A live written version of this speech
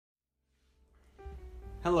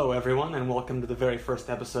Hello everyone, and welcome to the very first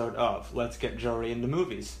episode of Let's Get Jory into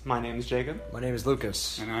Movies. My name is Jacob. My name is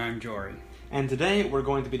Lucas. And I'm Jory. And today we're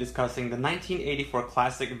going to be discussing the 1984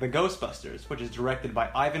 classic The Ghostbusters, which is directed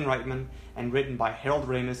by Ivan Reitman and written by Harold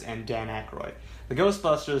Ramis and Dan Aykroyd. The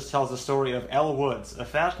Ghostbusters tells the story of Elle Woods, a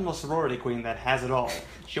fashionable sorority queen that has it all.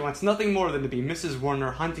 She wants nothing more than to be Mrs.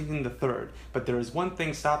 Werner Huntington III, but there is one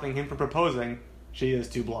thing stopping him from proposing: she is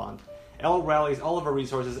too blonde. Elle rallies all of her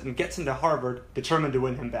resources and gets into Harvard, determined to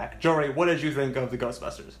win him back. Jory, what did you think of The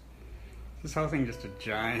Ghostbusters? This whole thing just a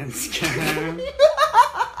giant scam.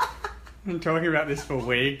 Been talking about this for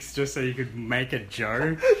weeks just so you could make a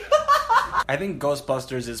joke. I think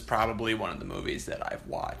Ghostbusters is probably one of the movies that I've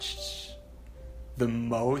watched the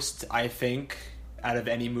most, I think, out of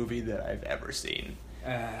any movie that I've ever seen.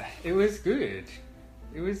 It was good.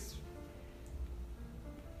 It was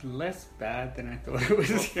less bad than I thought it was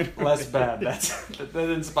going to be. Less bad. That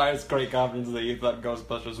inspires great confidence that you thought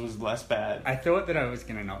Ghostbusters was less bad. I thought that I was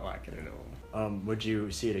going to not like it at all. Would you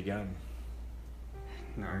see it again?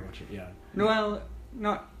 No. Yeah. Well,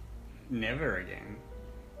 not never again.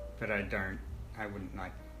 But I wouldn't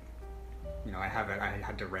like, I have it, I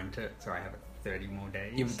had to rent it, so I have it 30 more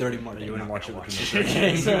days. You have 30 more days. You wouldn't watch it watch with it.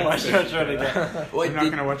 I'm not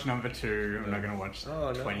going to watch number 2. I'm not going to watch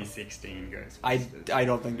 2016 Ghostbusters. I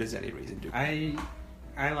don't think there's any reason to. I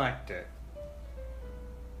liked it.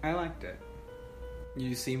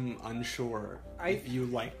 You seem unsure if you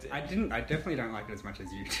liked it. I definitely don't like it as much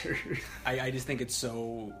as you do. I just think it's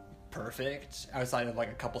so perfect, outside of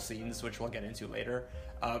like a couple scenes, which we'll get into later.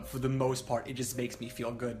 For the most part, it just makes me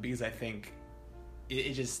feel good because I think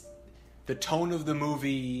it just... the tone of the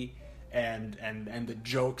movie and the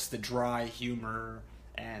jokes, the dry humor,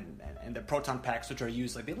 and the proton packs which are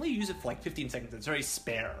used, like they only use it for like 15 seconds. It's very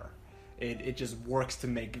spare. It just works to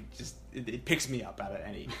make it picks me up out of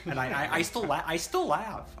any. And I still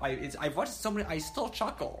laugh. I've watched so many. I still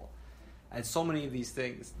chuckle at so many of these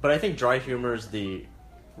things. But I think dry humor is the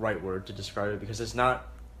right word to describe it, because it's not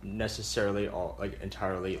necessarily all like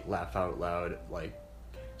entirely laugh out loud. Like,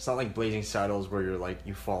 it's not like Blazing Saddles where you're like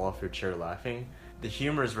you fall off your chair laughing. The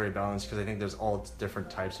humor is very balanced because I think there's all different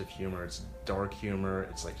types of humor. It's dark humor,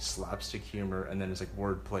 it's like slapstick humor, and then it's like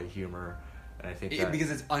wordplay humor. And I think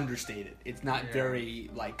because it's understated. It's not very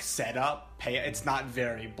like set up. It's not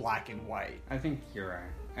very black and white. I think you're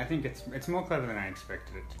right. I think it's more clever than I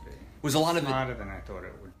expected it to be. Was a lot of it smarter than I thought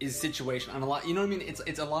it would. Is situation and a lot. You know what I mean?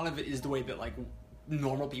 It's a lot of it is the way that like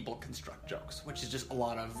normal people construct jokes, which is just a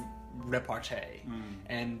lot of repartee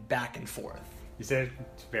and back and forth. You said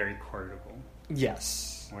it's very quotable.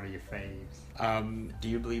 Yes. What are your faves? Do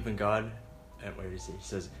you believe in God? And wait, he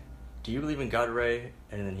says, "Do you believe in God, Ray?"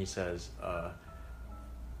 And then he says,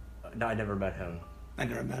 "No, I never met him." I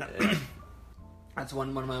never met him. That's one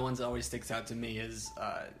of my ones that always sticks out to me is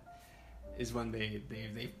when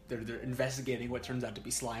they're investigating what turns out to be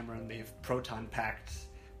Slimer, and they've proton packed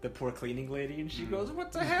the poor cleaning lady, and she goes,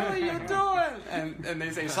 "What the hell are you doing?" And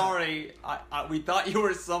they say, "Sorry, we thought you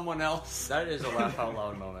were someone else." That is a laugh out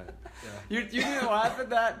loud moment. Yeah. You didn't laugh at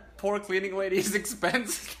that poor cleaning lady's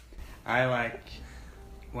expense. I like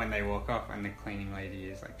when they walk off and the cleaning lady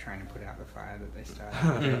is like trying to put out the fire that they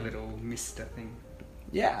started. A little mister thing.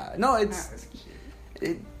 Yeah, no, That was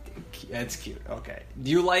cute. It's cute. Okay. Do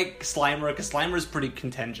you like Slimer? Because Slimer is pretty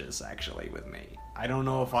contentious, actually, with me. I don't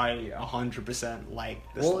know if I 100% like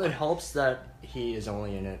this. Well, it helps that he is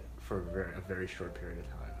only in it for a very short period of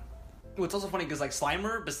time. Well, it's also funny because like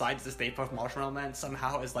Slimer, besides the Stay Puft Marshmallow Man,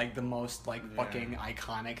 somehow is like the most like fucking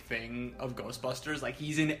iconic thing of Ghostbusters. Like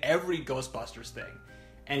he's in every Ghostbusters thing,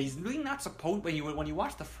 and he's really not supposed. When you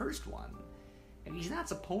watch the first one, and he's not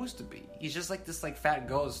supposed to be. He's just like this like fat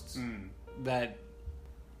ghost that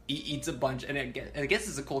eats a bunch, and I guess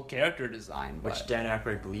it's a cool character design. Which Dan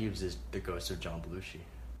Aykroyd believes is the ghost of John Belushi.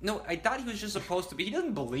 No, I thought he was just supposed to be. He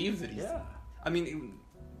doesn't believe that he's... Yeah. I mean,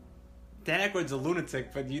 Dan Aykroyd's a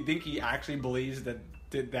lunatic, but you think he actually believes that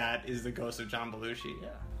is the ghost of John Belushi? Yeah.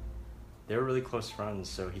 They were really close friends,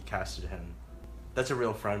 so he casted him. That's a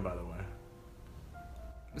real friend, by the way.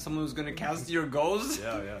 Someone who's gonna cast your ghost?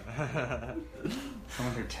 Yeah.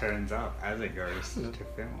 Someone who turns up as a ghost to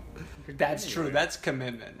film. That's true. That's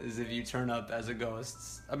commitment, is if you turn up as a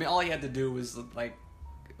ghost. I mean, all he had to do was, like,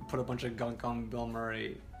 put a bunch of gunk on Bill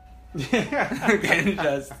Murray. And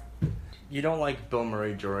just... You don't like Bill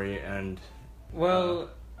Murray, Jory, and...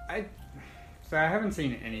 Well, I haven't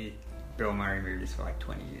seen any Bill Murray movies for like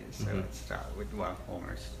 20 years, so let's start with,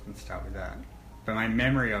 almost. Let's start with that. But my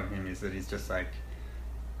memory of him is that he's just like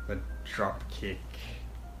the drop kick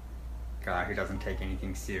guy who doesn't take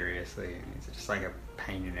anything seriously, and he's just like a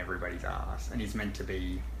pain in everybody's ass, and he's meant to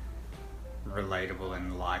be relatable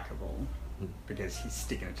and likable because he's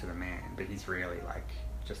sticking it to the man, but he's really like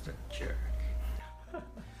just a jerk.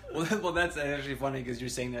 Well, that's actually funny because you're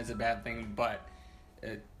saying that's a bad thing, but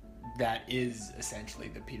that is essentially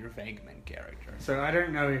the Peter Venkman character. So I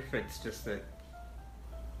don't know if it's just that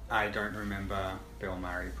I don't remember Bill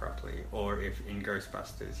Murray properly, or if in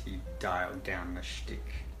Ghostbusters he dialed down the shtick.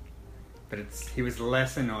 But he was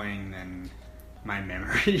less annoying than my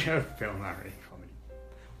memory of Bill Murray comedy.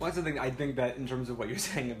 Well, that's the thing. I think that in terms of what you're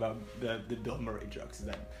saying about the Bill Murray jokes, is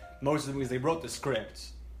that most of the movies, they wrote the script,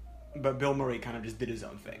 but Bill Murray kind of just did his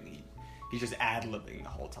own thing. He's just ad-libbing the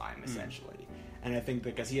whole time, essentially. And I think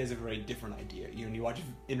because he has a very different idea. You know, you watch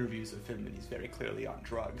interviews of him and he's very clearly on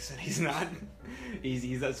drugs. And he's not...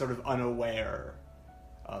 he's that sort of unaware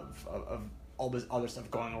of all this other stuff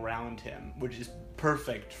going around him, which is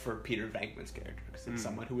perfect for Peter Venkman's character. Because it's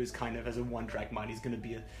someone who is kind of, as a one-track mind, he's going to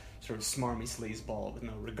be a sort of smarmy sleazeball with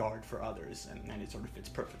no regard for others. And it sort of fits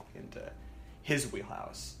perfectly into his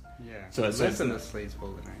wheelhouse. Yeah, So it's less of a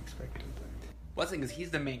sleazeball than I expected. Well, the thing is, he's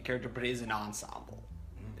the main character, but it is an ensemble.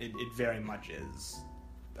 It very much is.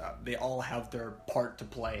 They all have their part to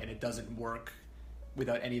play, and it doesn't work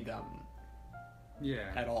without any of them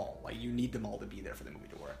at all. Like, you need them all to be there for the movie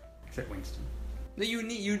to work. Except Winston. No,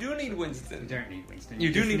 you do need Winston. You don't need Winston.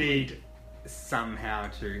 You do just need somehow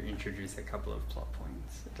to introduce a couple of plot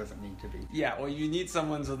points. It doesn't need to be. Yeah, well, you need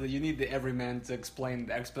someone so that you need the everyman to explain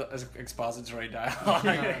the expository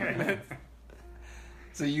dialogue.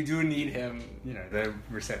 So you do need him. You know, the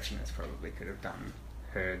receptionist probably could have done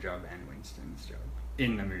her job and Winston's job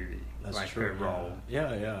in the movie. That's like true. her role.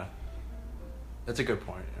 Yeah. That's a good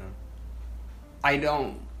point. Yeah. I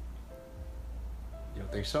don't. You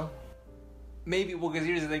don't think so? Maybe, well, because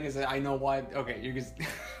here's the thing is that I know why. Okay, you're just...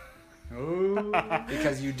 Oh.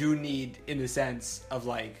 Because you do need, in the sense of,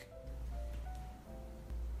 like...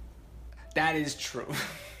 That is true.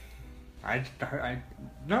 I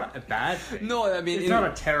not a bad thing. No, I mean... He's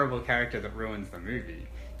not a terrible character that ruins the movie.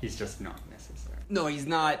 He's just not necessary. No, he's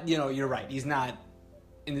not, you're right. He's not,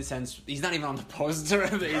 in the sense, he's not even on the poster.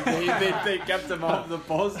 they kept him off the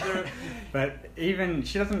poster. But even,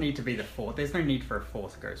 she doesn't need to be the fourth. There's no need for a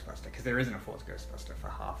fourth Ghostbuster, because there isn't a fourth Ghostbuster for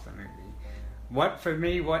half the movie.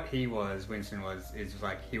 What he was, Winston was, is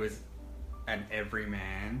like, he was an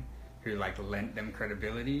everyman who, like, lent them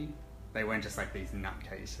credibility. They weren't just, like, these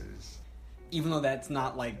nutcases. Even though that's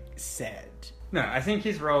not, like, said. No, I think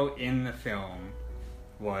his role in the film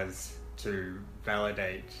was to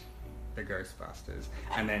validate the Ghostbusters,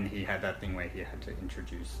 and then he had that thing where he had to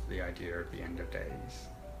introduce the idea of the end of days,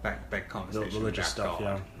 that conversation, The religious about stuff,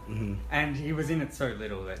 God. yeah. Mm-hmm. And he was in it so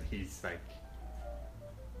little that his like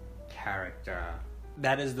character.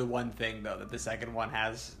 That is the one thing, though, that the second one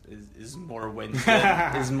has is more Winston.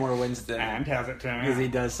 And how's it turn Because out? he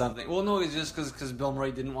does something. Well, no, it's just because Bill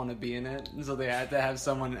Murray didn't want to be in it, and so they had to have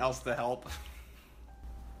someone else to help.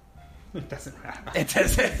 It doesn't matter. It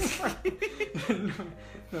doesn't.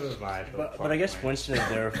 Not a vital But plot I guess point. Winston is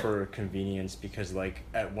there for convenience because, like,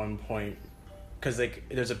 at one point, because, like,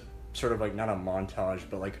 there's a sort of, like, not a montage,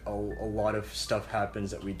 but, like, a lot of stuff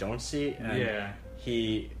happens that we don't see. And Yeah.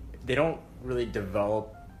 they don't really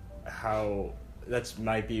develop how... That's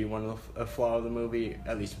might be one of a flaw of the movie,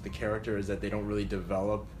 at least with the character, is that they don't really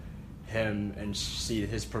develop him and see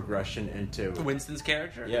his progression into... Winston's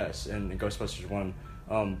character? Yes, in Ghostbusters 1.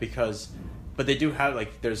 But they do have,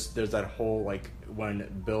 like, there's that whole, like,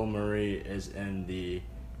 when Bill Murray is in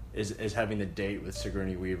is having the date with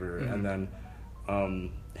Sigourney Weaver, and then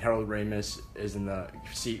Harold Ramis is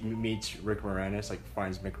meets Rick Moranis, like,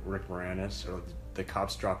 finds Rick Moranis, or the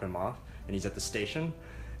cops drop him off, and he's at the station,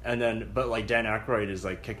 and then, but, like, Dan Aykroyd is,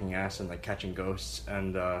 like, kicking ass and, like, catching ghosts,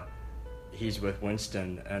 and he's with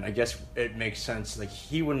Winston, and I guess it makes sense, like,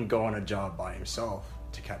 he wouldn't go on a job by himself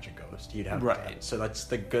to catch a ghost. He'd have Right. so that's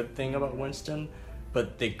the good thing about Winston,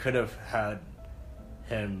 but they could have had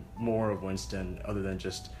him more of Winston other than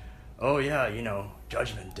just, oh yeah,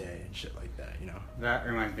 Judgment Day and shit like that, That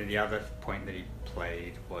reminds me, the other point that he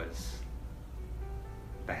played was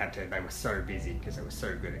they were so busy because they were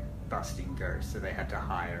so good at busting ghosts, so they had to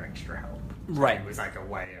hire extra help. So Right. It was like a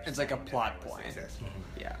way of It's like a saying that plot they were point. successful.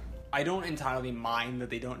 Yeah. I don't entirely mind that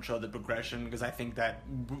they don't show the progression, because I think that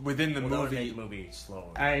within the That would movie... make the movie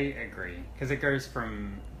slower. I agree, because it goes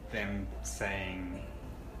from them saying,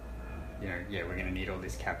 we're going to need all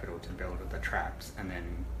this capital to build the traps, and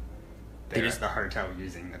then they're just- at the hotel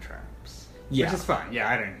using the traps. Yeah. Which is fine. Yeah,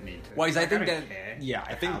 I don't need to. Well, I think don't that- care yeah,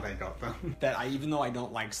 I think- how they got them. that even though I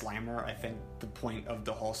don't like Slimer, I think the point of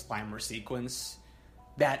the whole Slimer sequence,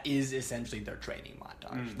 that is essentially their training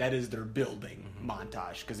montage. That is their building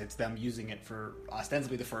montage, because it's them using it for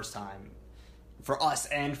ostensibly the first time, for us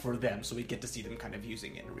and for them, so we get to see them kind of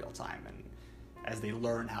using it in real time, and as they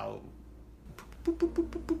learn how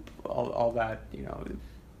all that, you know.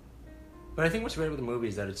 But I think what's great with the movie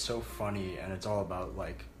is that it's so funny, and it's all about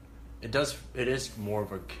like it is more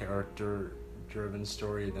of a character driven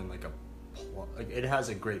story than like a plot. Like it has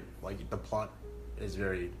a great, like the plot is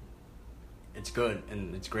it's good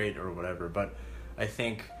and it's great or whatever, but I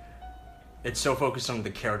think it's so focused on the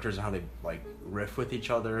characters and how they like riff with each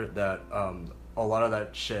other that a lot of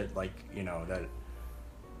that shit, like, you know, that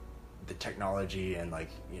the technology and like,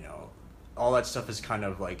 you know, all that stuff is kind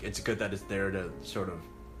of like, it's good that it's there to sort of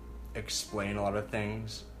explain a lot of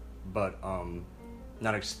things, but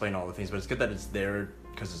not explain all the things, but it's good that it's there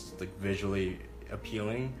because it's like visually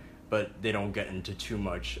appealing, but they don't get into too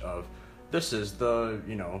much of this is the,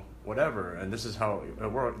 you know, whatever, and this is how it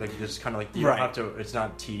works. Like, just kind of like, you don't have to, it's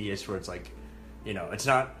not tedious where it's like, you know, it's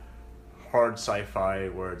not hard sci-fi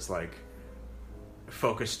where it's like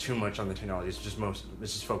focused too much on the technology. It's just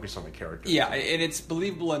focused on the characters. Yeah, and it's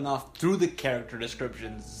believable enough through the character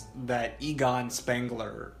descriptions that Egon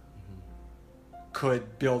Spengler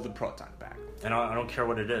could build a proton pack. And I don't care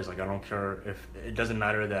what it is. Like, I don't care if it doesn't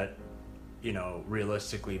matter that, you know,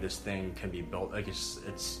 realistically this thing can be built. Like,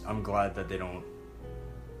 it's I'm glad that they don't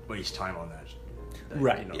waste time on that.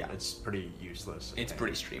 Right, You know, yeah. it's pretty useless. It's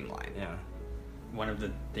pretty streamlined. Yeah. One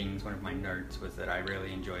of my notes was that I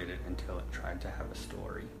really enjoyed it until it tried to have a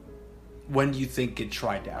story. When do you think it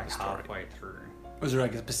tried to have Like a story? halfway through. Was there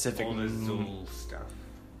like a specific... All the Zool stuff.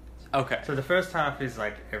 Okay. So the first half is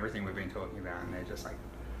like everything we've been talking about, and they're just like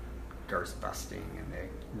ghost busting, and they're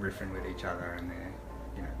riffing with each other, and they're,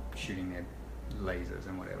 you know, shooting their lasers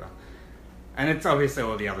and whatever. And it's obviously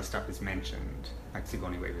all the other stuff is mentioned, like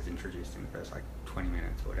Sigourney Weaver's introduced in the first like 20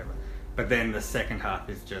 minutes or whatever. But then the second half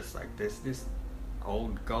is just like this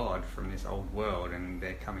old god from this old world, and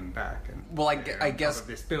they're coming back, and Well, I they're on top guess- of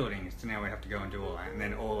this building, so now we have to go and do all that, and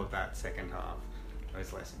then all of that second half I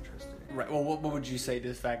was less interested in. Right. Well, what would you say to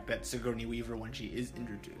the fact that Sigourney Weaver, when she is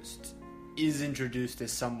introduced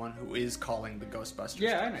as someone who is calling the Ghostbusters?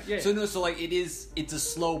 Yeah, I know. Yeah. So like it's a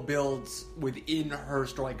slow build within her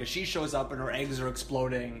story, because she shows up and her eggs are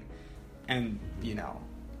exploding, and you know.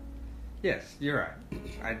 Yes, you're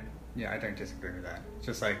right. I don't disagree with that. It's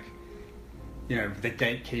just like, you know, the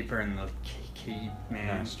gatekeeper and the key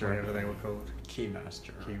man, Master. whatever they were called.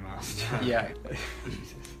 Keymaster. Keymaster. Yeah.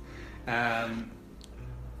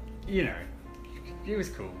 You know, it was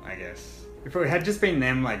cool, I guess. If it had just been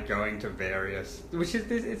them, like, going to various... Which is...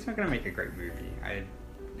 It's not going to make a great movie, I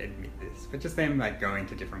admit this. But just them, like, going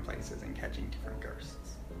to different places and catching different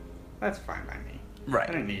ghosts. That's fine by me. Right.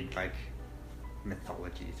 I don't need, like,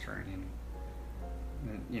 mythology thrown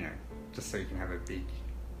in. You know, just so you can have a big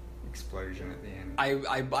explosion at the end.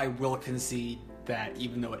 I will concede that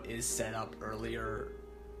even though it is set up earlier,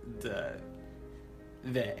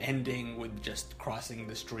 the ending with just crossing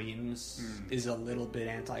the streams is a little bit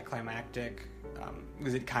anticlimactic,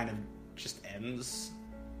 because it kind of just ends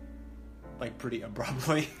like pretty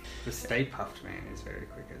abruptly. The Stay Puft Man is very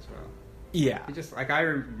quick as well. Yeah. He just, like, I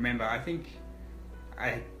remember, I think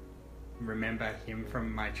I remember him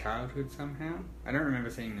from my childhood somehow. I don't remember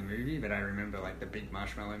seeing the movie, but I remember, like, the big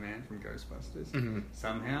marshmallow man from Ghostbusters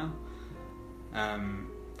somehow. And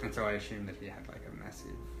so I assumed that he had, like, a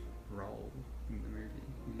massive role in the movie.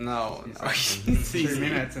 No, He's no. like 2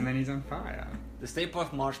 minutes and then he's on fire. The Stay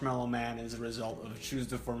Puft Marshmallow Man is a result of choose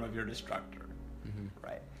the form of your destructor.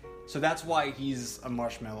 Right. So that's why he's a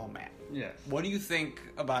Marshmallow Man. Yes. What do you think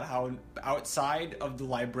about how outside of the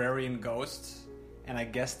librarian ghost and I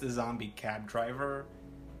guess the zombie cab driver,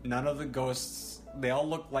 none of the ghosts, they all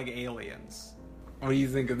look like aliens? What do you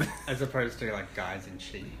think of that? As opposed to, like, guys in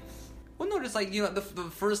sheets. Well, no, just like, you know, the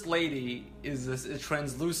first lady is a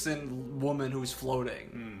translucent woman who's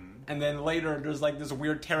floating. And then later there's like this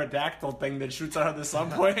weird pterodactyl thing that shoots out of the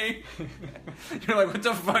subway. You're like, what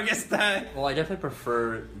the fuck is that? Well, I definitely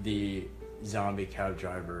prefer the zombie cab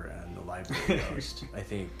driver and the library ghost. I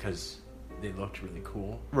think because they looked really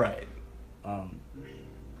cool. Right. And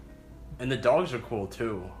the dogs are cool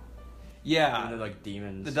too. Yeah. And they're like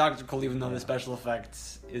demons. The dogs are cool, even though the special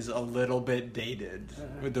effects is a little bit dated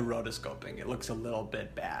with the rotoscoping. It looks a little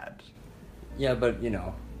bit bad. Yeah, but you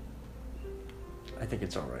know, I think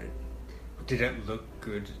it's all right. Did it look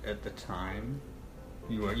good at the time?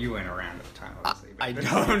 You weren't around at the time, obviously. I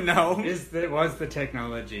don't know. Was the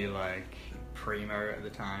technology, like, primo at the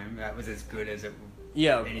time? That was as good as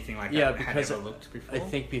Yeah, anything like yeah, that had because ever looked before? I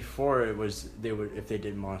think before it was if they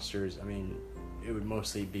did monsters, I mean, it would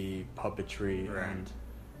mostly be puppetry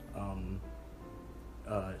and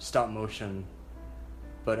stop motion.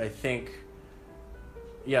 But I think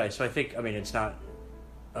yeah, so I think, I mean, it's not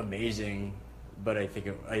amazing, but I think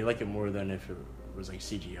I like it more than if it was like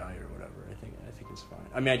CGI or whatever. I think it's fine.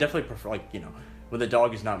 I mean, I definitely prefer, like, you know, when the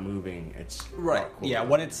dog is not moving, it's a lot cooler. Yeah,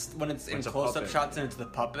 when it's in it's a close-up puppet. shots and it's the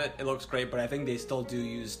puppet, it looks great. But I think they still do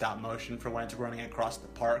use stop motion for when it's running across the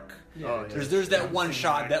park. Oh, yeah. There's that I've one seen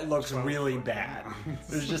shot like that looks 12 really foot bad. down.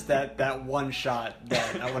 There's just that one shot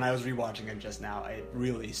that when I was rewatching it just now, it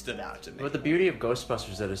really stood out to me. But the beauty of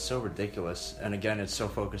Ghostbusters is that it's so ridiculous, and again, it's so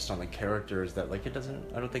focused on the characters that, like, I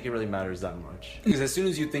don't think it really matters that much. Because as soon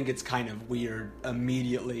as you think it's kind of weird,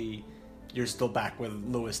 immediately you're still back with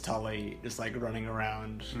Louis Tully just like running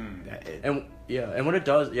around. And what it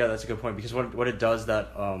does, yeah, that's a good point, because what it does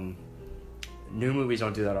that new movies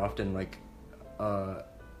don't do that often, like,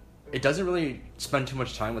 it doesn't really spend too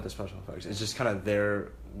much time with the special effects. It's just kind of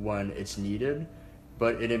there when it's needed,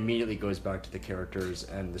 but it immediately goes back to the characters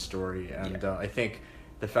and the story, and I think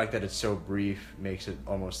the fact that it's so brief makes it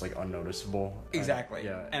almost like unnoticeable. Exactly.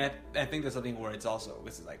 Yeah. And I think there's something where it's also,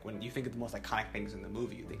 this is like when you think of the most iconic things in the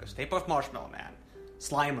movie, you think of Stay Puft Marshmallow Man,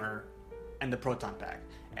 Slimer, and the Proton Pack.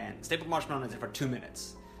 And Stay Puft Marshmallow Man is there for 2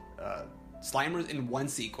 minutes. Slimer's in one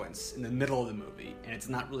sequence in the middle of the movie, and it's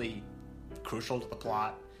not really crucial to the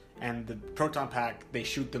plot. And the Proton Pack, they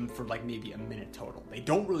shoot them for like maybe a minute total. They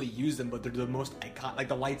don't really use them, but they're the most iconic, like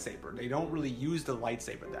the lightsaber. They don't really use the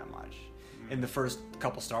lightsaber that much in the first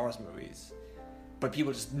couple Star Wars movies. But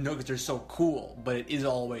people just know because they're so cool, but it is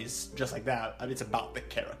always just like that. It's about the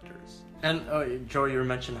characters. And Joe, you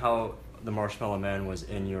mentioned how the Marshmallow Man was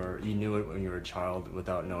you knew it when you were a child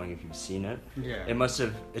without knowing if you've seen it. Yeah.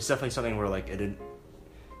 It's definitely something where, like, it didn't,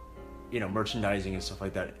 you know, merchandising and stuff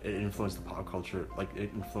like that, it influenced the pop culture, like,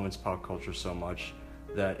 it influenced pop culture so much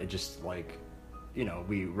that it just, like, you know,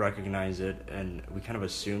 we recognize it and we kind of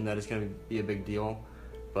assume that it's going to be a big deal,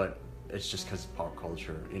 but it's just because of pop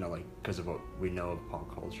culture, you know, like, because of what we know of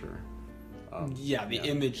pop culture. The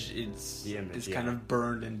image is kind of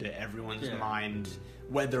burned into everyone's mind,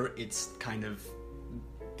 whether it's kind of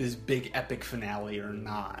this big epic finale or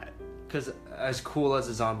not. Because as cool as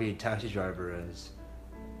a zombie taxi driver is,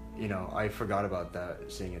 you know, I forgot about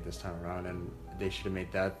that seeing it this time around, and they should have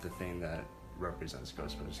made that the thing that represents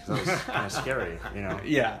Ghostbusters, because that was kind of scary, you know.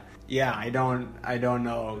 Yeah, I don't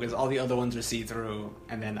know, because all the other ones are see-through,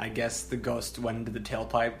 and then I guess the ghost went into the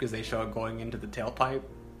tailpipe because they show it going into the tailpipe.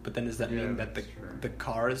 But then does that mean that the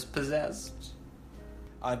car is possessed?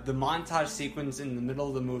 The montage sequence in the middle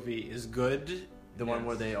of the movie is good. The one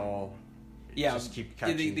where they all just keep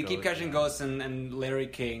catching they keep catching ghosts, and Larry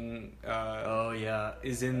King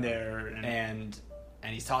is in there, and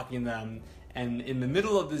he's talking to them. And in the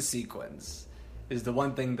middle of this sequence is the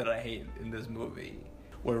one thing that I hate in this movie,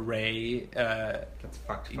 where Ray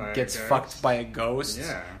gets fucked by a ghost.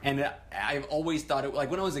 Yeah. And I've always thought it,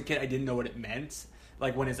 like, when I was a kid, I didn't know what it meant.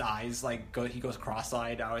 Like, when his eyes, like, he goes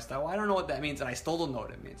cross-eyed, I always thought, well, I don't know what that means, and I still don't know what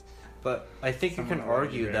it means. But I think you can Someone already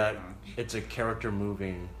argue very that much. it's a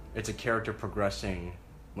character progressing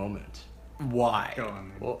moment. Why? Go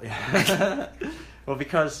on. Well, yeah. Well,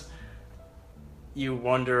 because you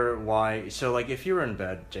wonder why. So, like, if you were in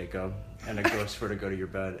bed, Jacob, and a ghost were to go to your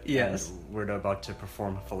bed, Yes, and were about to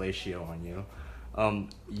perform fellatio on you,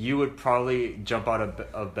 you would probably jump out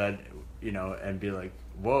of bed, you know, and be like,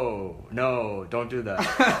 "Whoa, no, don't do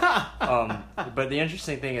that." But the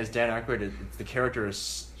interesting thing is, Dan Aykroyd, the character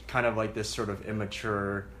is kind of like this sort of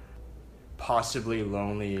immature, possibly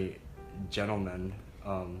lonely gentleman,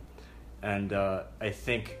 and I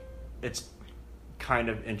think it's kind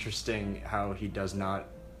of interesting how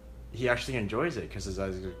he actually enjoys it because his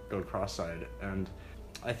eyes go cross-eyed, and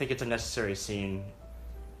I think it's a necessary scene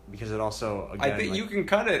because it also, again, I think you can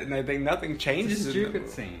cut it, and I think nothing changes. It's a in the stupid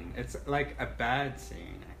movie. scene. It's like a bad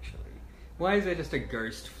scene, actually. Why is there just a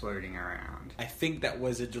ghost floating around? I think that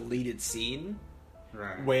was a deleted scene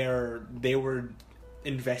Right. where they were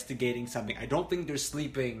investigating something. I don't think they're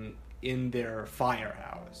sleeping in their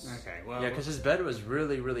firehouse. Okay, well... yeah, because his bed was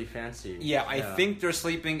really, really fancy. Yeah, I think they're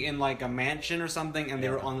sleeping in like a mansion or something, and they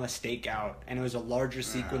were on a stakeout, and it was a larger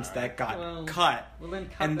sequence that got cut, Well, then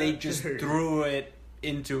cut and they that just too. threw it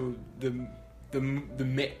into the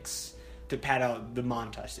mix to pad out the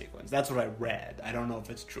montage sequence. That's what I read. I don't know if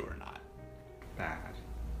it's true or not. Bad.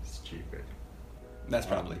 Stupid. That's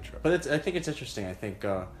probably true. But I think it's interesting. I think,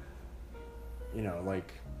 you know,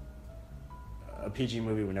 like, a PG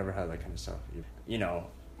movie would never have that kind of stuff. You know,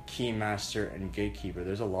 Keymaster and Gatekeeper,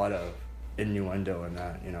 there's a lot of innuendo in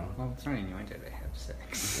that, you know. Well, it's not innuendo, they have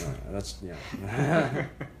sex. Yeah.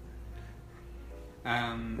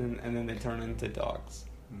 And then they turn into dogs.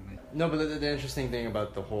 No, but the interesting thing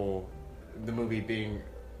about the movie being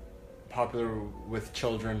popular with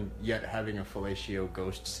children, yet having a fellatio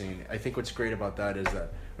ghost scene. I think what's great about that is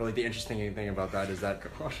that, or like the interesting thing about that is that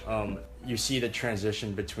you see the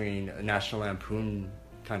transition between a National Lampoon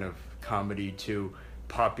kind of comedy to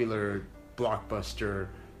popular blockbuster,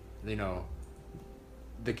 you know,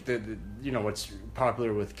 the you know what's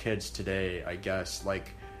popular with kids today, I guess,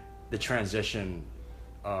 like the transition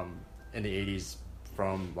in the 80s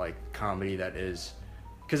from like comedy that is,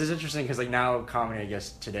 because it's interesting because like now comedy I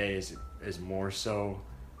guess today is more so,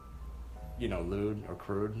 you know, lewd or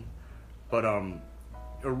crude, but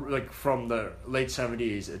like from the late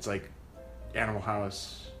 70s it's like Animal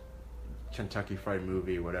House, Kentucky Fried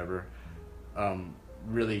Movie, whatever,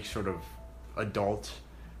 really sort of adult.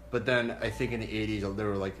 But then I think in the 80s there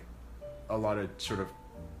were like a lot of sort of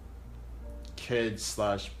kids /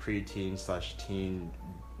 preteen / teen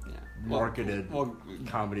marketed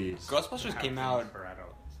comedies. Ghostbusters came out. for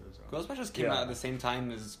adults as well. Ghostbusters came out at the same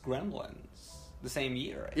time as Gremlins, the same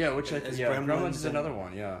year. Yeah, which I think Gremlins is another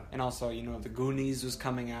one. Yeah, and also you know the Goonies was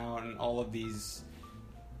coming out, and all of these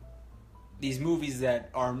movies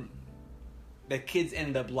that kids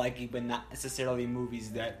end up liking, but not necessarily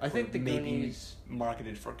movies that I think the maybe Goonies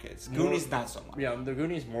marketed for kids. Goonies not so much. Yeah, the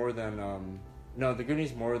Goonies more than the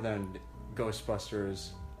Goonies more than Ghostbusters.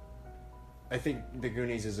 I think the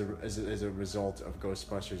Goonies is a result of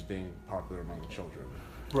Ghostbusters being popular among children.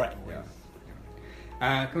 Right.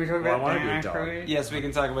 Yeah. Can we talk Well, I about wanna Dan be a dog. Aykroyd? Yes, we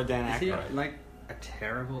can talk about Dan Is he Aykroyd. like a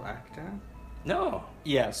terrible actor? No,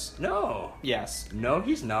 Yes. no, Yes. no,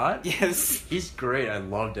 he's not. Yes. He's great. I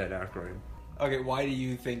love Dan Aykroyd. Okay, why do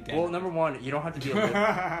you think Dan? Well, number one, you don't have to be you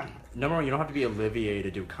don't have to be Olivier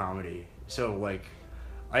to do comedy. So like,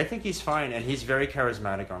 I think he's fine, and he's very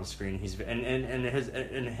charismatic on screen. He's and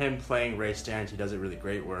him playing Ray Stantz, he does it really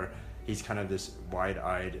great. Where he's kind of this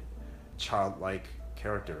wide-eyed, childlike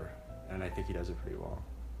character, and I think he does it pretty well.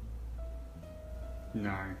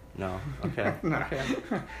 No. No, okay, No.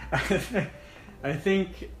 okay. I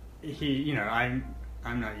think he, you know, I'm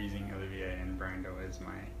not using Olivier and Brando as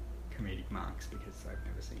my comedic marks because I've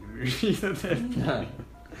never seen a movie that they've done.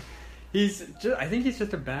 I think he's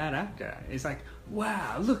just a bad actor. He's like,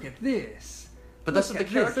 wow, look at this. But that's Look what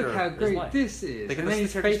the at this, character Look how is great like. this is. Like, And that's then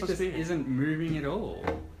his the face character's just supposed to be. isn't moving at all.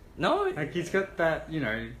 No, Like he's got that, you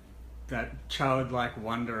know, that childlike,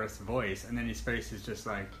 wondrous voice, and then his face is just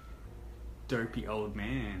like dopey old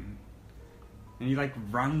man, and he like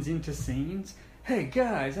runs into scenes. Hey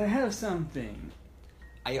guys, I have something.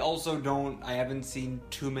 I haven't seen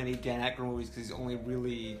too many Dan Aykroyd movies because he's only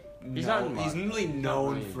really He's not in he's much. really He's not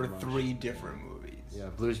known really in for much. 3 different movies. yeah,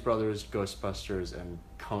 Blues Brothers, Ghostbusters, and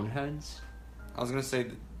Coneheads. I was gonna say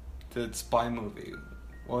the spy movie.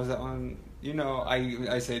 What was that one? You know,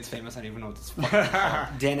 I say it's famous. I don't even know what it's fucking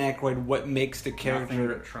called. Dan Aykroyd. What makes the Nothing character?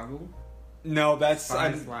 but trouble. No, that's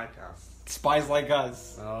Spies Like Us. Spies Like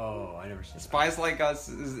Us. Oh, I never seen that. Spies Like Us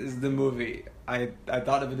is the movie. I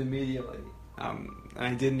thought of it immediately, and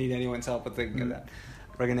I didn't need anyone's help with thinking of that.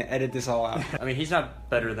 We're gonna edit this all out. I mean, he's not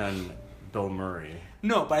better than Bill Murray.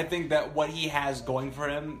 No, but I think that what he has going for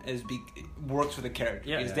him works for the character.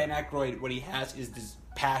 Yeah, because yeah. Dan Aykroyd, what he has is this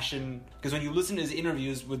passion. Because when you listen to his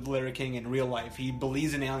interviews with Larry King in real life, he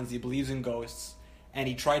believes in aliens, he believes in ghosts, and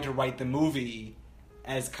he tried to write the movie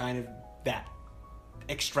as kind of that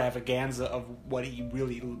extravaganza of what he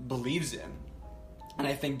really believes in. And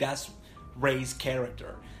I think that's Ray's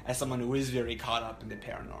character as someone who is very caught up in the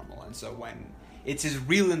paranormal. And so when it's his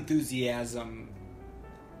real enthusiasm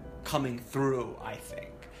coming through, I think.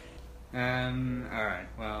 Alright,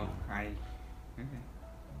 well, okay.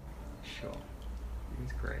 Sure.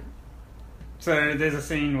 He's great. So there's a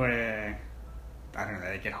scene where, I don't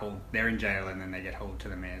know, they're in jail and then they get hauled to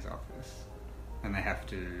the mayor's office. And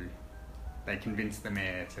they convince the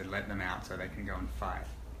mayor to let them out so they can go and fight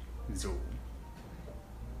Zool.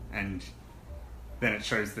 And then it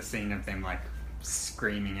shows the scene of them like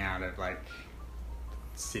screaming out of like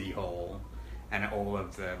City Hall, and all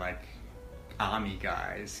of the like army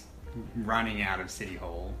guys running out of City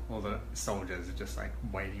Hall. All the soldiers are just like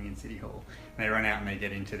waiting in City Hall. And they run out and they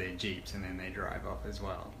get into their jeeps and then they drive off as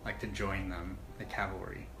well, like to join them, the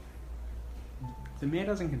cavalry. The mayor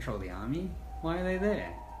doesn't control the army. Why are they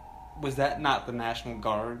there? Was that not the National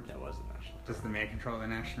Guard? That was the National. Does the mayor control the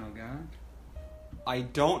National Guard? I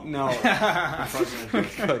don't know.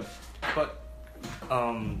 Good. But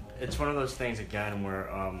it's one of those things again where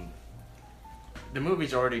the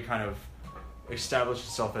movie's already kind of established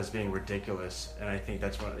itself as being ridiculous, and I think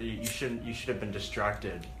that's what you should have been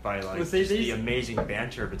distracted by like Well, see, just the these- amazing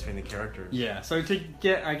banter between the characters. Yeah, so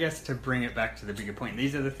to bring it back to the bigger point,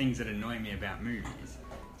 these are the things that annoy me about movies.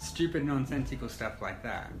 Stupid, nonsensical stuff like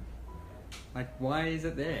that. Like, why is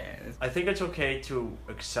it there? I think it's okay to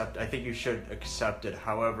accept. I think you should accept it.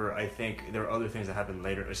 However, I think there are other things that happen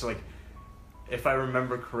later. It's like, if I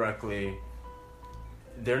remember correctly,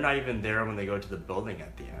 they're not even there when they go to the building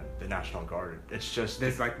at the end, the National Guard. It's just...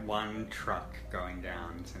 There's like one truck going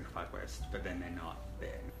down Central Park West, but then they're not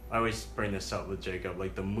there. I always bring this up with Jacob,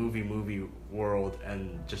 like the movie world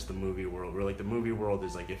and just the movie world. Where like the movie world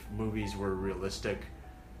is like, if movies were realistic,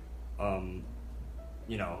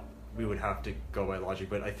 you know, we would have to go by logic.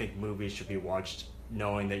 But I think movies should be watched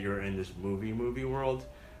knowing that you're in this movie world,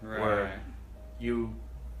 where you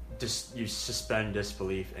suspend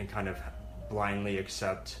disbelief and kind of blindly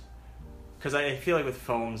accept. Because I feel like with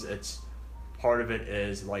films, it's part of it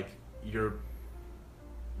is like you're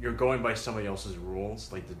going by somebody else's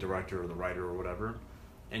rules, like the director or the writer or whatever,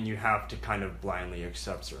 and you have to kind of blindly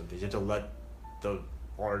accept certain things. You have to let the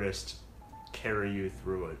artist carry you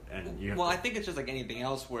through it, and you have I think it's just like anything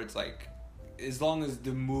else, where it's like, as long as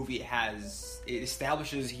the movie it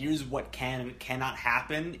establishes here's what can and cannot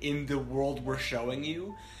happen in the world we're showing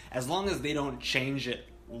you, as long as they don't change it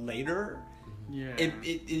later,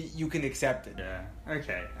 you can accept it. Yeah.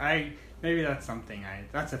 Okay. Maybe that's something.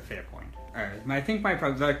 That's a fair point. I think my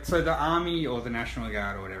problem, so the army or the National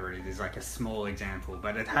Guard or whatever it is like a small example,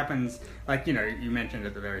 but it happens, like, you know, you mentioned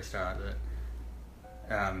at the very start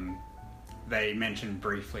that they mentioned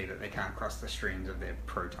briefly that they can't cross the streams of their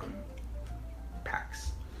proton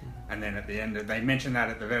packs. And then at the end, they mention that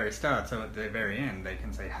at the very start, so at the very end they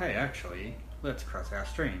can say, hey, actually, let's cross our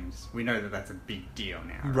streams. We know that that's a big deal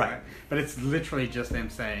now, right? But it's literally just them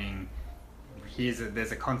saying,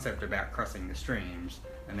 there's a concept about crossing the streams,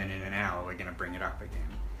 and then in an hour we're going to bring it up again.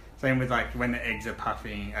 Same with like when the eggs are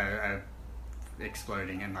puffing,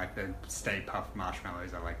 exploding, and like the Stay Puft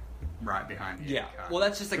marshmallows are like right behind the egg cart. Well,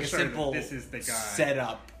 that's just like a simple this is the guy.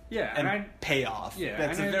 Setup and payoff. Yeah,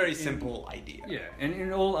 that's a very simple idea. Yeah, and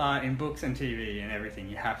in all art, in books and TV and everything,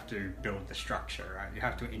 you have to build the structure, right? You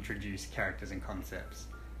have to introduce characters and concepts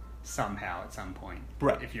somehow at some point,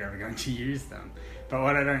 right, if you're ever going to use them. But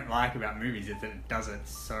what I don't like about movies is that it does it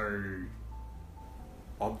so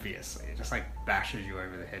obviously. It just like bashes you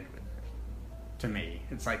over the head with it. To me,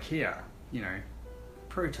 it's like, here, you know,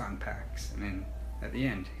 proton packs, and then at the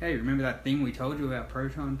end, hey, remember that thing we told you about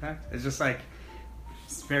proton packs? It's just like,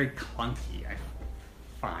 it's very clunky, I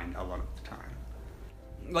find, a lot of the time.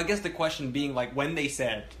 Well, I guess the question being, like, when they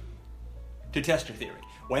said, to test your theory,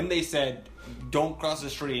 when they said, don't cross the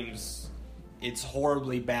streams, it's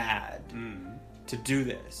horribly bad to do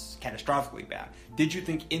this, catastrophically bad, did you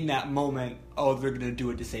think in that moment, oh, they're going to do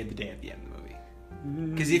it to save the day at the end of the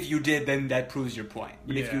movie? Because if you did, then that proves your point.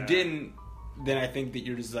 But if you didn't, then I think that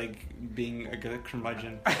you're just, like, being a good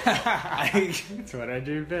curmudgeon. That's what I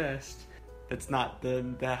do best. That's not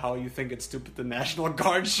how you think it's stupid the National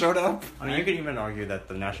Guard showed up. I mean, you could even argue that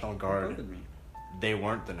the National Guard, they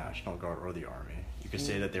weren't the National Guard or the Army. You could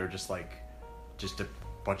say that they were just a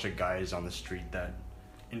bunch of guys on the street that...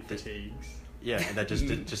 in fatigues. Yeah, that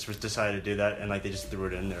just was decided to do that, and like they just threw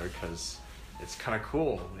it in there because it's kind of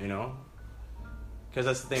cool, you know? Because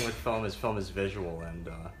that's the thing with film is visual, and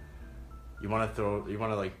you want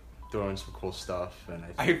to throw in some cool stuff, and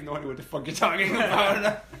I have no idea what the fuck you're talking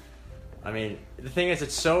about. I mean, the thing is,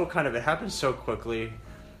 it happens so quickly.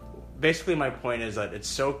 Basically, my point is that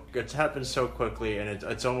it happens so quickly, and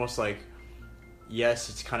it's almost like, yes,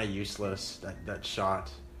 it's kind of useless, that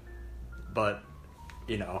shot, but,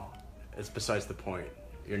 you know, it's besides the point.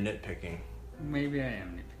 You're nitpicking. Maybe I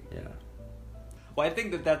am nitpicking. Yeah. Well, I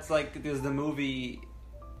think that's like, because the movie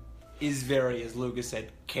is very, as Lucas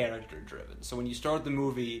said, character-driven. So when you start the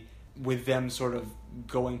movie with them sort of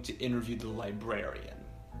going to interview the librarian,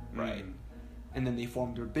 right? And then they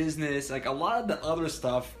form their business. Like, a lot of the other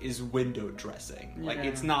stuff is window dressing. Yeah.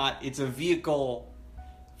 Like, it's a vehicle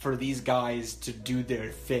for these guys to do their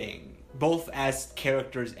thing, both as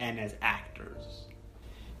characters and as actors.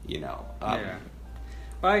 You know? Yeah.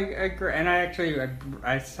 Well, I agree, and I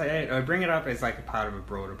bring it up as like a part of a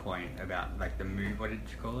broader point about like the movie. What did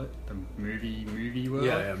you call it? The movie world.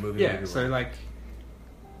 Yeah, movie world. So like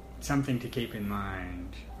something to keep in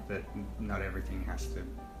mind, that not everything has to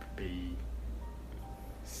be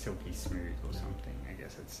silky smooth or something. I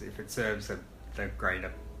guess if it serves the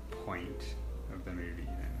greater point of the movie,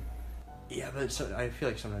 then. Yeah, but I feel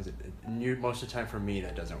like sometimes most of the time for me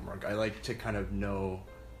that doesn't work. I like to kind of know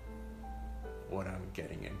what I'm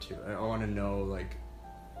getting into. I want to know like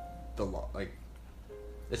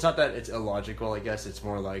it's not that it's illogical, I guess. It's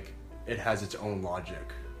more like it has its own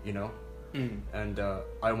logic, you know? And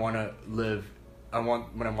I want to live.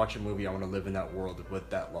 When I watch a movie, I want to live in that world with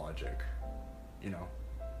that logic, you know?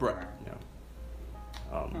 Right. You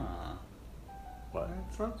know? What?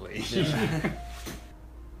 That's lovely. Yeah.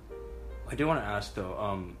 I do want to ask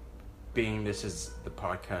though, being this is the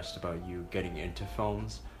podcast about you getting into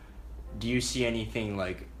films, do you see anything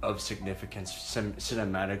like of significance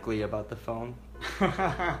cinematically about the film?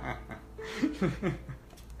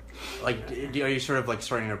 Like, are you sort of like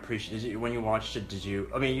starting to appreciate when you watched it? Did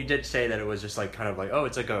you? I mean, you did say that it was just like kind of like, oh,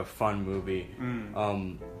 it's like a fun movie.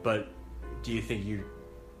 But do you think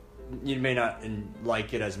you may not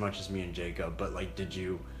like it as much as me and Jacob? But like, did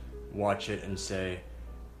you watch it and say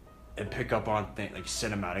and pick up on like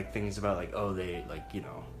cinematic things about like, oh, they like, you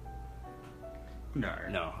know?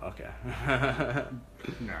 No, okay.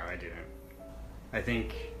 no, I didn't. I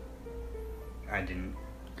think I didn't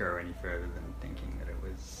go any further than thinking that it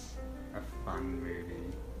was a fun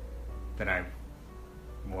movie, that I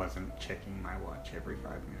wasn't checking my watch every 5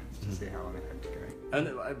 minutes to see how long it had to go.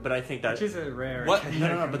 And but I think that which is a rare. What?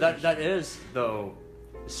 No. But that is though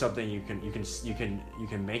something you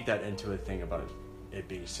can make that into a thing about it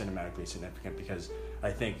being cinematically significant, because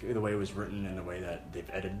I think the way it was written and the way that they've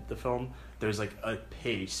edited the film, there's like a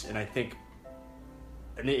pace, and I think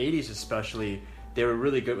in the 80s especially, they were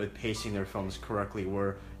really good with pacing their films correctly,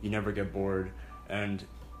 where you never get bored, and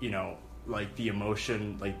you know, like the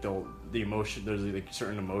emotion, like the emotion, there's like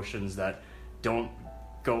certain emotions that don't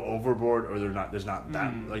go overboard, or there's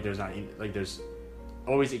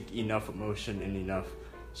always enough emotion and enough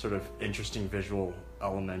sort of interesting visual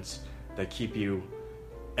elements that keep you,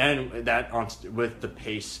 and that with the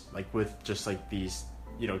pace, like with just like these,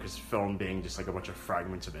 you know, because film being just like a bunch of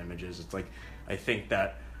fragments of images, it's like, I think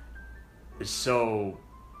that is so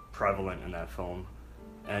prevalent in that film,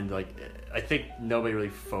 and like I think nobody really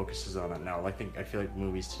focuses on it now. I feel like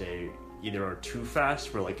movies today either are too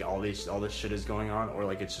fast, where like all this shit is going on, or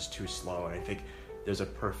like it's just too slow. And I think there's a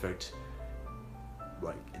perfect,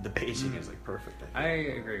 like the pacing is like perfect. I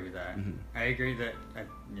agree with that. Mm-hmm. I agree that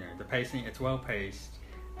the pacing, it's well paced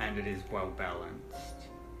and it is well balanced.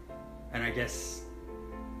 And I guess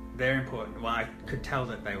they're important. Well, I could tell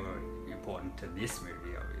that they were important to this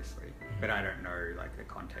movie, obviously, but I don't know like the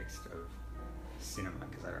context of cinema,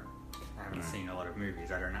 because I haven't seen a lot of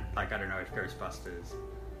movies. I don't know if Ghostbusters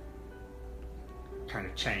kind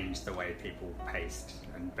of changed the way people paced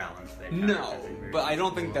and balanced their characters in movies. But I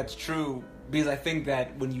don't think that's true, because I think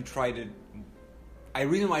that when you try to, I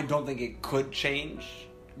reason why I don't think it could change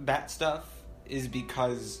that stuff is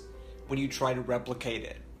because when you try to replicate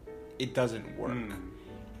it, it doesn't work.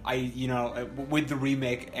 With the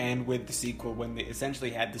remake and with the sequel, when they essentially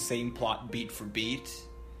had the same plot beat for beat,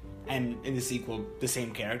 and in the sequel the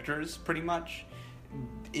same characters pretty much,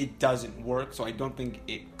 it doesn't work. So I don't think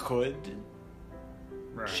it could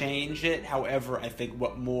change it. However, I think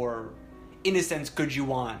what more, in a sense, could you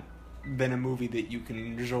want than a movie that you can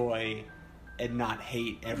enjoy and not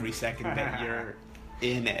hate every second that you're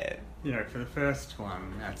in it? You know, for the first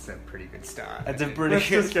one, that's a pretty good start. That's a pretty Let's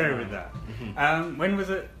good just go with that. When was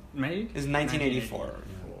it made? It's 1984.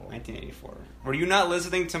 1984. Were you not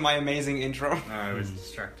listening to my amazing intro? No, I was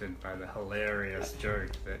distracted by the hilarious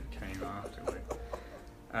joke that came afterward.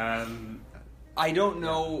 I don't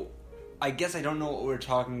know. I guess I don't know what we're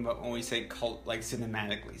talking about when we say cult, like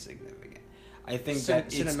cinematically significant. I think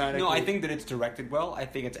I think that it's directed well. I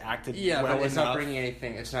think it's acted well but it's enough. not bringing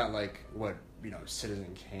anything. It's not like what,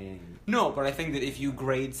 Citizen Kane. No, but I think that if you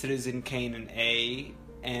grade Citizen Kane an A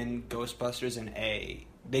and Ghostbusters an A,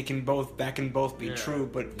 that can both be true,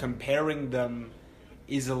 but comparing them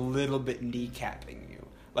is a little bit kneecapping you.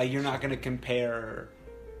 Like, you're not going to compare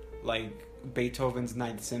like Beethoven's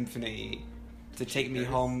Ninth Symphony to Take Me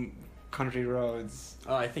Home Country Roads.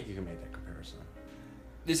 Oh, I think you can make that comparison.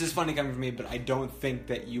 This is funny coming from me, but I don't think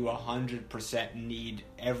that you 100% need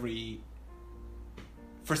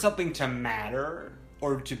for something to matter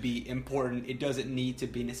or to be important. It doesn't need to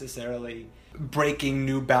be necessarily breaking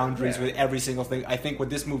new boundaries with every single thing. I think what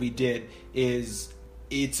this movie did is,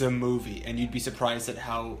 it's a movie, and you'd be surprised at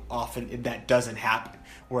how often that doesn't happen,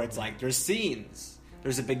 where it's like there's scenes,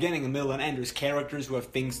 there's a beginning, a middle, and end, there's characters who have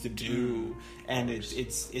things to do, and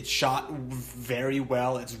it's shot very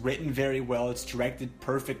well, it's written very well, it's directed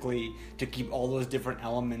perfectly to keep all those different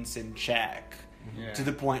elements in check, to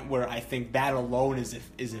the point where I think that alone is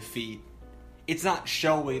a feat. It's not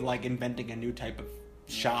showy, like inventing a new type of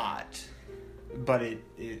shot, but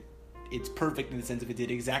it's perfect in the sense of it did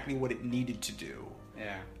exactly what it needed to do.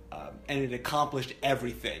 And it accomplished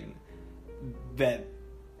everything that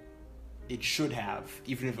it should have,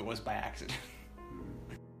 even if it was by accident.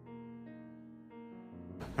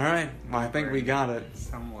 All right, well, I think we got it.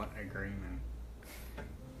 Somewhat agreement.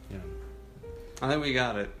 Yeah. I think we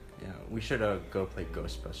got it. Yeah, we should go play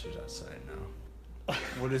Ghostbusters outside now.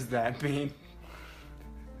 What does that mean?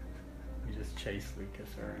 just chase Lucas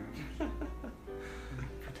around.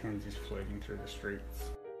 Pretends he's floating through the streets.